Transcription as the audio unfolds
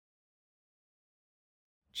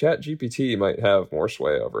ChatGPT might have more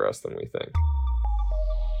sway over us than we think.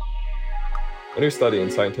 A new study in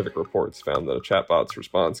Scientific Reports found that a chatbot's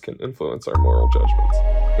response can influence our moral judgments,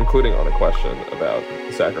 including on a question about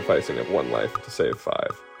the sacrificing of one life to save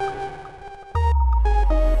five.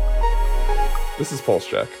 This is Pulse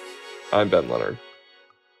Check. I'm Ben Leonard.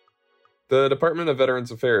 The Department of Veterans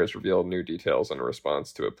Affairs revealed new details in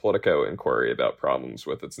response to a Politico inquiry about problems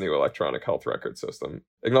with its new electronic health record system,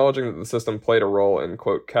 acknowledging that the system played a role in,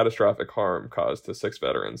 quote, catastrophic harm caused to 6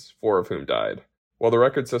 veterans, 4 of whom died. While the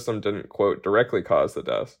record system didn't, quote, directly cause the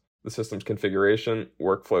deaths, the system's configuration,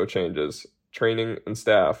 workflow changes, training, and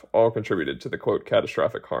staff all contributed to the, quote,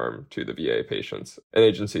 catastrophic harm to the VA patients, an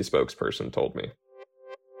agency spokesperson told me.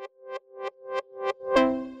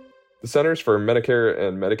 The Centers for Medicare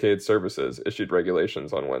and Medicaid Services issued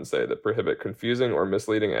regulations on Wednesday that prohibit confusing or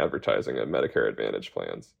misleading advertising of Medicare Advantage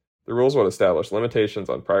plans. The rules would establish limitations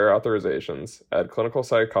on prior authorizations, add clinical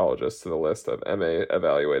psychologists to the list of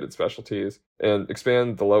MA-evaluated specialties, and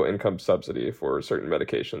expand the low-income subsidy for certain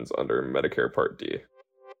medications under Medicare Part D.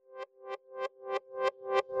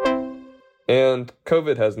 And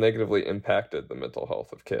COVID has negatively impacted the mental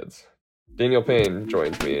health of kids. Daniel Payne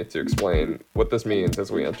joins me to explain what this means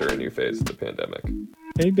as we enter a new phase of the pandemic.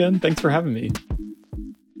 Hey, Ben. Thanks for having me.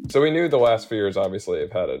 So we knew the last few years obviously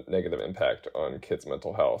have had a negative impact on kids'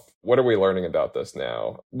 mental health. What are we learning about this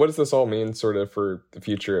now? What does this all mean sort of for the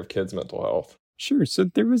future of kids' mental health? Sure. So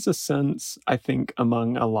there was a sense, I think,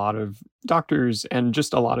 among a lot of doctors and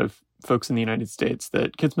just a lot of folks in the United States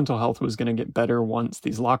that kids' mental health was going to get better once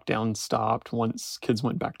these lockdowns stopped, once kids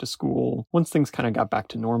went back to school, once things kind of got back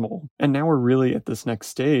to normal. And now we're really at this next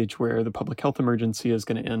stage where the public health emergency is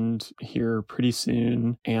going to end here pretty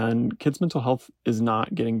soon, and kids' mental health is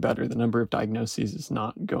not getting better. The number of diagnoses is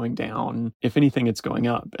not going down. If anything, it's going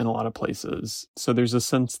up in a lot of places. So there's a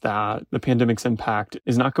sense that the pandemic's impact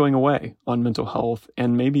is not going away on mental health,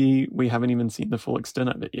 and maybe we haven't even seen the full extent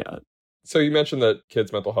of it yet. So you mentioned that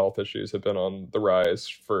kids' mental health issues have been on the rise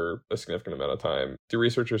for a significant amount of time. Do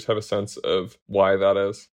researchers have a sense of why that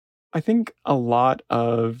is? I think a lot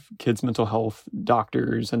of kids' mental health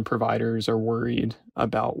doctors and providers are worried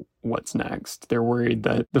about what's next. They're worried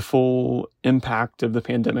that the full impact of the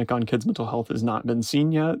pandemic on kids' mental health has not been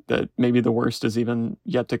seen yet, that maybe the worst is even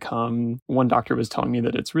yet to come. One doctor was telling me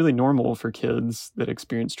that it's really normal for kids that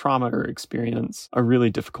experience trauma or experience a really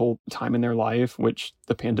difficult time in their life, which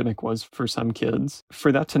the pandemic was for some kids,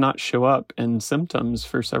 for that to not show up in symptoms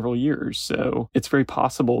for several years. So it's very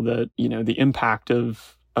possible that, the impact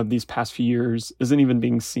of these past few years isn't even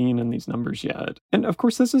being seen in these numbers yet. And of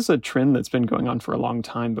course, this is a trend that's been going on for a long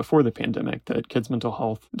time before the pandemic, that kids' mental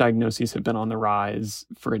health diagnoses have been on the rise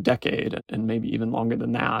for a decade and maybe even longer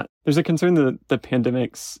than that. There's a concern that the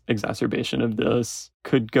pandemic's exacerbation of this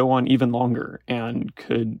could go on even longer and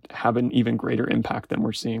could have an even greater impact than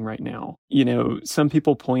we're seeing right now. Some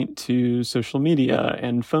people point to social media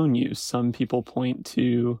and phone use. Some people point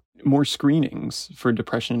to more screenings for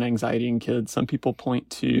depression and anxiety in kids. Some people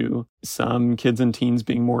point to some kids and teens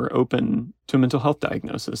being more open to a mental health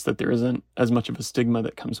diagnosis, that there isn't as much of a stigma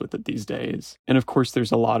that comes with it these days. And of course,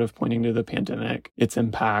 there's a lot of pointing to the pandemic, its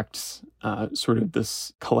impacts, sort of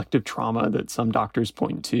this collective trauma that some doctors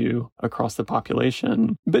point to across the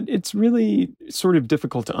population. But it's really sort of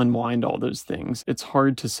difficult to unwind all those things. It's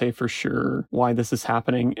hard to say for sure why this is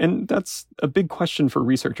happening. And that's a big question for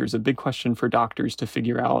researchers, a big question for doctors to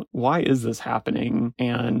figure out, why is this happening?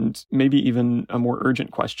 And maybe even a more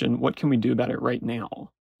urgent question, what can we do about it right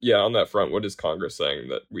now? Yeah, on that front, what is Congress saying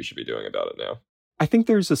that we should be doing about it now? I think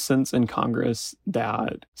there's a sense in Congress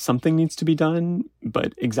that something needs to be done,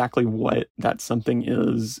 but exactly what that something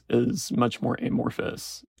is much more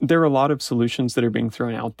amorphous. There are a lot of solutions that are being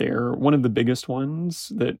thrown out there. One of the biggest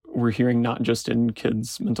ones that we're hearing, not just in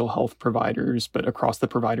kids' mental health providers, but across the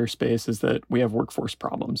provider space, is that we have workforce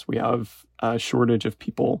problems. We have a shortage of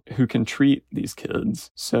people who can treat these kids.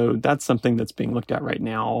 So that's something that's being looked at right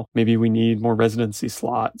now. Maybe we need more residency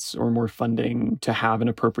slots or more funding to have an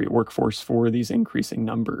appropriate workforce for these increasing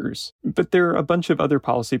numbers. But there are a bunch of other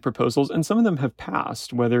policy proposals, and some of them have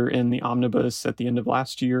passed, whether in the omnibus at the end of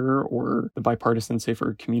last year or the Bipartisan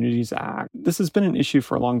Safer Communities Act. This has been an issue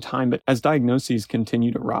for a long time, but as diagnoses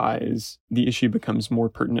continue to rise, the issue becomes more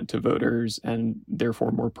pertinent to voters and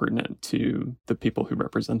therefore more pertinent to the people who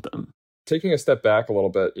represent them. Taking a step back a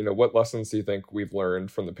little bit, what lessons do you think we've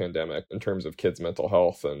learned from the pandemic in terms of kids' mental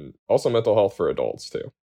health and also mental health for adults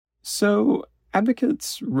too? So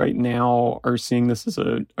Advocates right now are seeing this as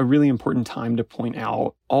a really important time to point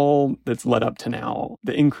out all that's led up to now,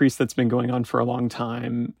 the increase that's been going on for a long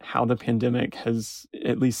time, how the pandemic has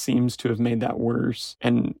at least seems to have made that worse,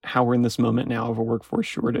 and how we're in this moment now of a workforce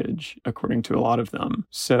shortage, according to a lot of them.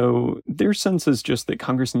 So their sense is just that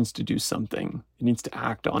Congress needs to do something. It needs to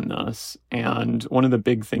act on this. And one of the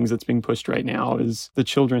big things that's being pushed right now is the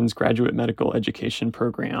Children's Graduate Medical Education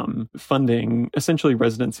Program, funding essentially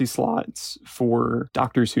residency slots for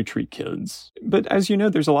doctors who treat kids. But as you know,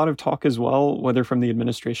 there's a lot of talk as well, whether from the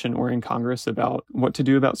administration or in Congress, about what to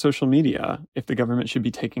do about social media, if the government should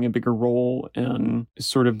be taking a bigger role in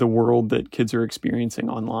sort of the world that kids are experiencing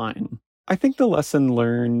online. I think the lesson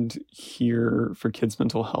learned here for kids'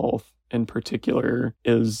 mental health in particular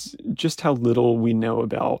is just how little we know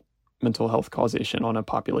about mental health causation on a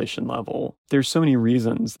population level. There's so many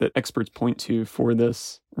reasons that experts point to for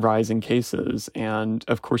this rise in cases. And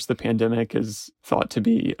of course, the pandemic is thought to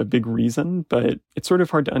be a big reason, but it's sort of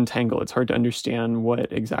hard to untangle. It's hard to understand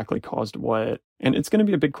what exactly caused what. And it's going to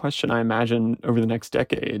be a big question, I imagine, over the next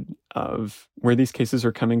decade of where these cases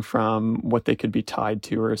are coming from, what they could be tied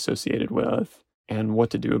to or associated with, and what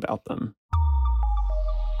to do about them.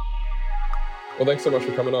 Well, thanks so much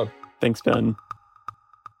for coming on. Thanks, Ben.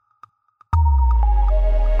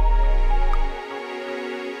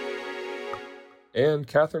 And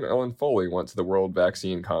Katherine Ellen Foley went to the World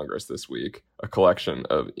Vaccine Congress this week, a collection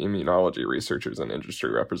of immunology researchers and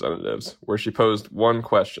industry representatives, where she posed one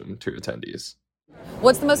question to attendees.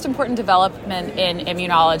 What's the most important development in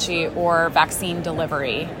immunology or vaccine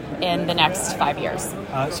delivery in the next 5 years?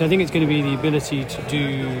 So I think it's going to be the ability to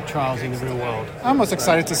do trials in the real world. I'm most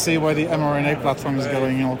excited to see where the mRNA platform is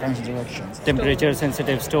going in all kinds of directions.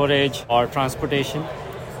 Temperature-sensitive storage or transportation,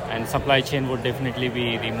 and supply chain would definitely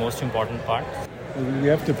be the most important part. We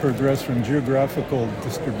have to progress from geographical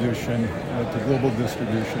distribution to global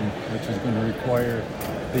distribution, which is going to require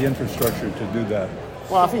the infrastructure to do that.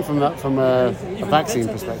 Well, I think from a vaccine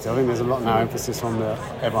perspective, I think there's a lot now emphasis on the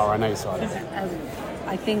mRNA side.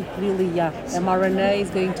 I think really, mRNA is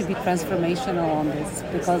going to be transformational on this,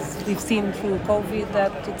 because we've seen through COVID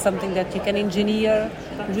that it's something that you can engineer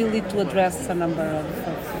really to address a number of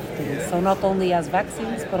things. So not only as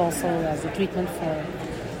vaccines, but also as a treatment for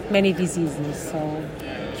many diseases. So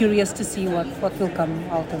curious to see what will come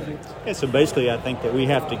out of it. Yeah, so basically I think that we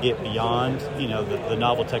have to get beyond, the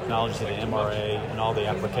novel technology, the mRNA, and all the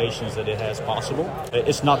applications that it has possible.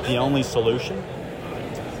 It's not the only solution.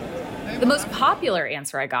 The most popular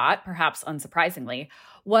answer I got, perhaps unsurprisingly,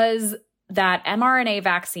 was that mRNA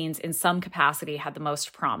vaccines in some capacity had the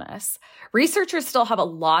most promise. Researchers still have a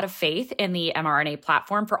lot of faith in the mRNA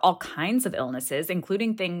platform for all kinds of illnesses,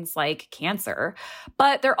 including things like cancer.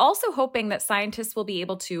 But they're also hoping that scientists will be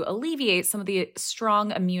able to alleviate some of the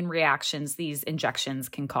strong immune reactions these injections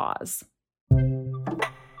can cause.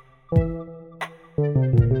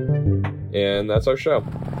 And that's our show.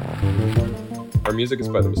 Our music is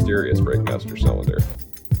by the mysterious Breakmaster Cylinder.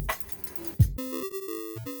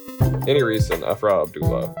 Annie Reese and Afra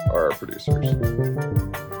Abdullah are our producers.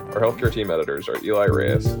 Our healthcare team editors are Eli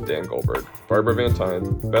Reyes, Dan Goldberg, Barbara Van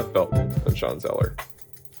Tyne, Beth Belton, and Sean Zeller.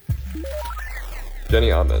 Jenny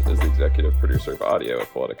Ahmed is the executive producer of audio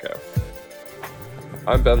at Politico.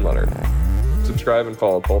 I'm Ben Leonard. Subscribe and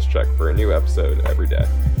follow Pulse Check for a new episode every day.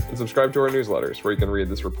 And subscribe to our newsletters where you can read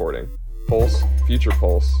this reporting: Pulse, Future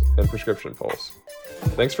Pulse, and Prescription Pulse.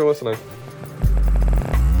 Thanks for listening.